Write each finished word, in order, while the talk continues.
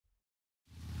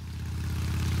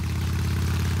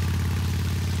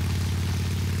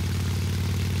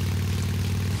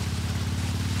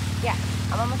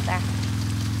I'm almost there.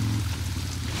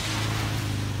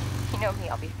 You know me,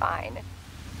 I'll be fine.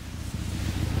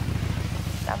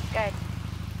 Sounds good.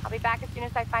 I'll be back as soon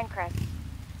as I find Chris.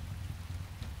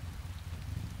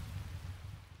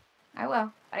 I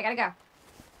will, but I gotta go.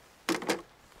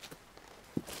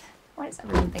 Why does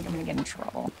everyone think I'm gonna get in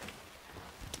trouble?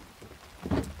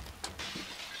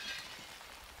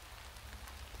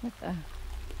 What the?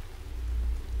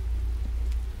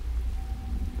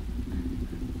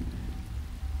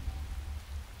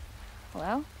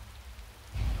 Hello?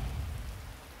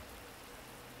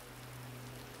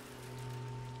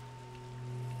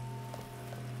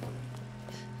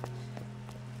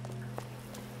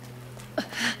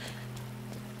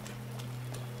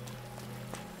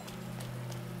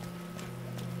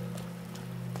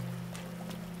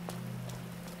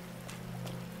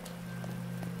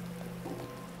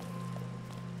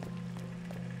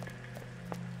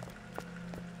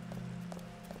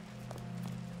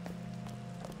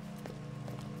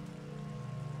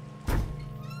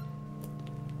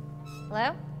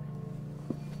 Hello?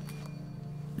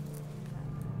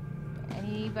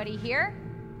 Anybody here?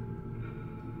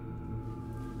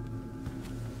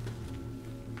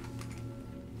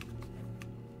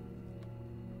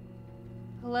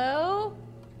 Hello?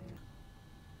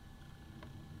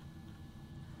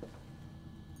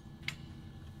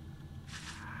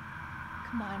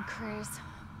 Come on, Chris.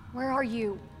 Where are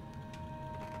you?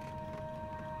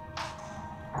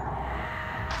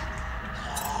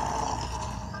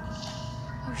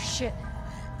 Oh shit.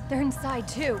 They're inside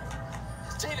too.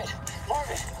 David!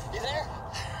 Marvin! You there?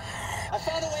 I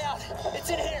found a way out. It's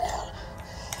in here.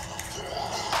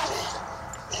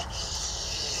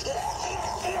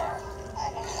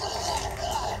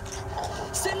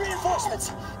 Send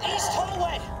reinforcements! East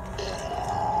hallway!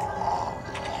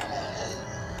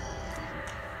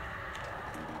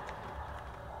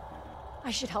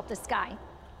 I should help this guy.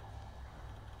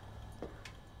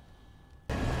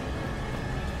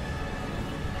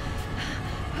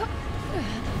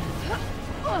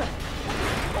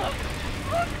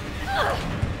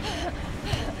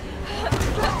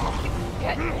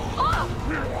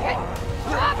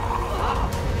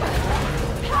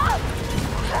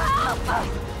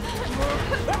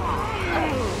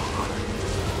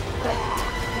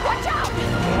 Watch out!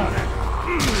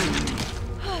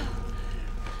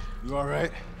 You all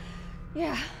right?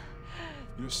 Yeah.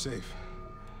 You're safe.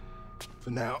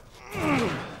 For now.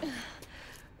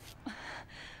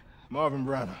 Marvin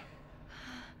Browner.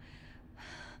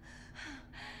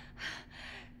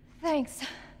 Thanks.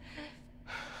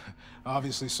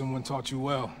 Obviously someone taught you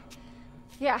well.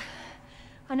 Yeah.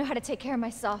 I know how to take care of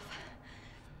myself.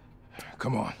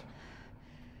 Come on.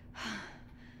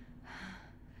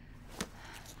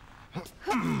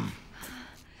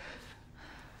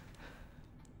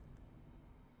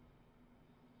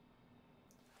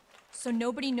 So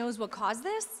nobody knows what caused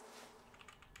this?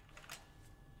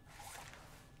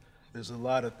 There's a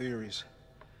lot of theories.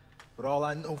 But all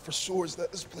I know for sure is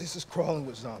that this place is crawling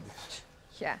with zombies.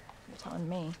 Yeah, you're telling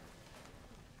me.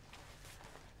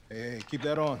 Hey, keep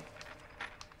that on.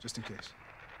 Just in case.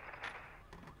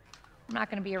 I'm not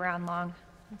gonna be around long.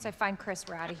 Once I find Chris,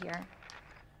 we're out of here.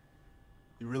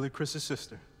 You really Chris's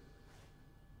sister?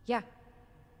 Yeah.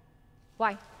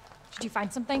 Why? Did you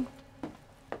find something?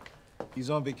 He's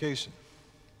on vacation.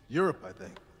 Europe, I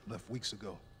think. Left weeks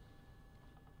ago.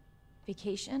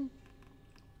 Vacation?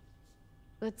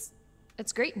 It's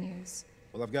great news.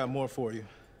 Well, I've got more for you.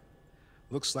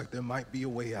 Looks like there might be a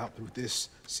way out through this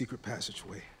secret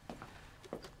passageway.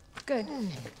 Good.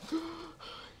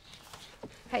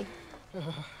 Hey.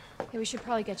 Hey, we should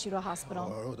probably get you to a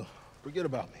hospital. Oh, don't forget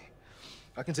about me.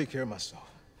 I can take care of myself.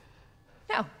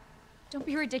 No. Don't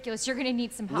be ridiculous. You're gonna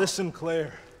need some help. Listen,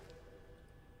 Claire.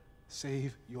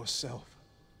 Save yourself.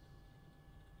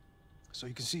 So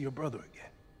you can see your brother again.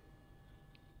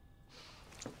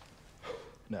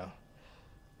 Now,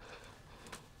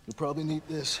 you'll probably need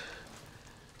this.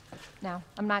 No,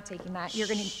 I'm not taking that. You're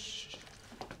gonna... Shh.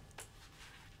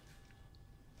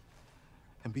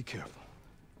 And be careful.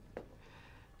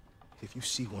 If you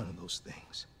see one of those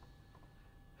things,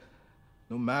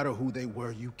 no matter who they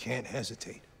were, you can't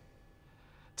hesitate.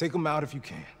 Take them out if you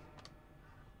can.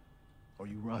 Or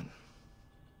you run.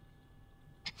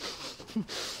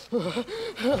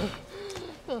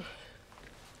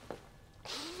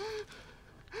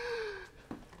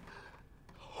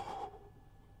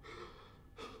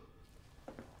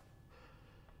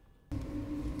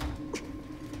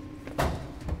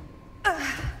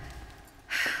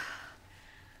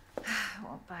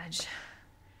 Won't budge.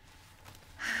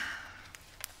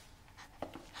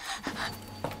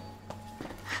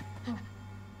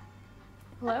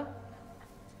 Hello?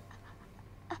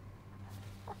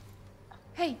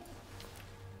 Hey.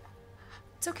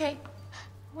 It's okay.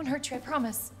 I won't hurt you, I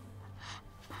promise.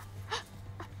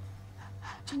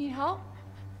 Do you need help?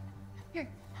 Here,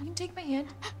 you can take my hand.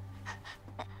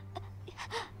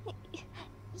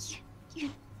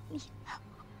 You need help.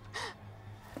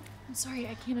 I'm sorry,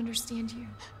 I can't understand you.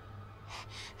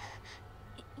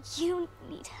 You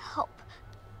need help.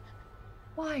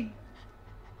 Why?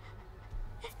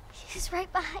 He's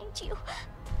right behind you.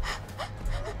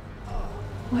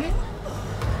 What?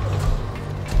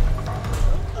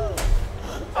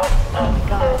 Oh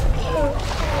God.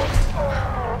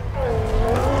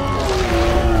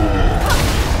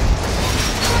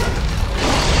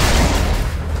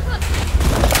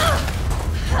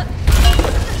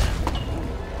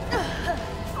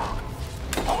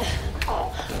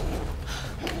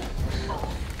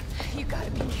 You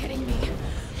gotta be kidding me.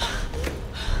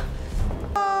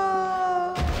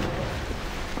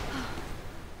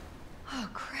 Oh,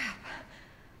 crap.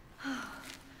 Oh,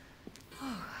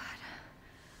 God.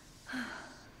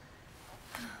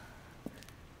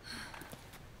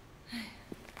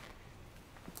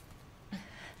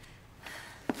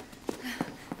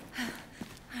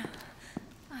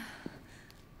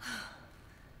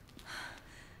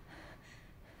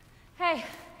 Hey,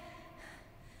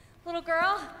 little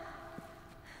girl.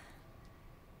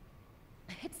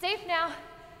 It's safe now.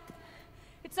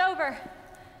 It's over.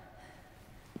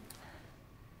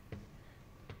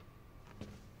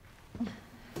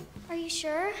 Are you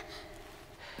sure?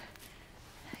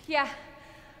 Yeah,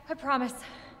 I promise.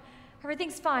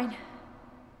 Everything's fine.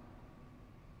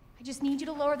 I just need you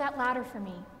to lower that ladder for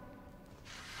me.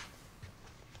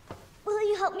 Will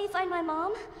you help me find my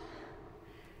mom?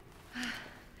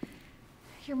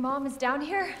 Your mom is down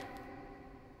here?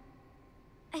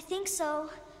 I think so.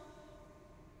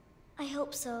 I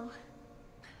hope so.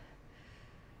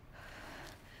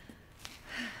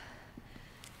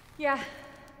 Yeah.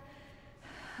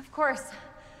 Of course.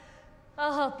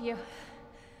 I'll help you.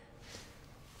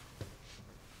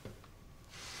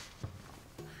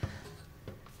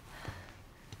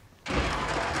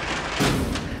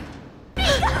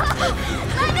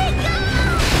 Let me go!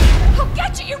 I'll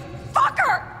get you, you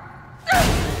fucker!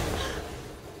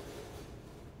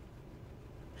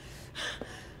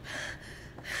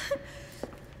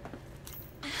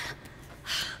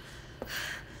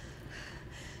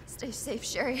 Stay safe,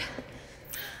 Sherry.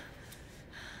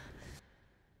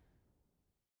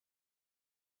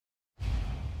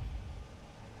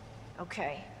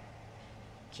 Okay.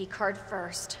 Key card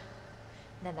first.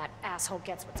 Then that asshole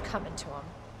gets what's coming to him.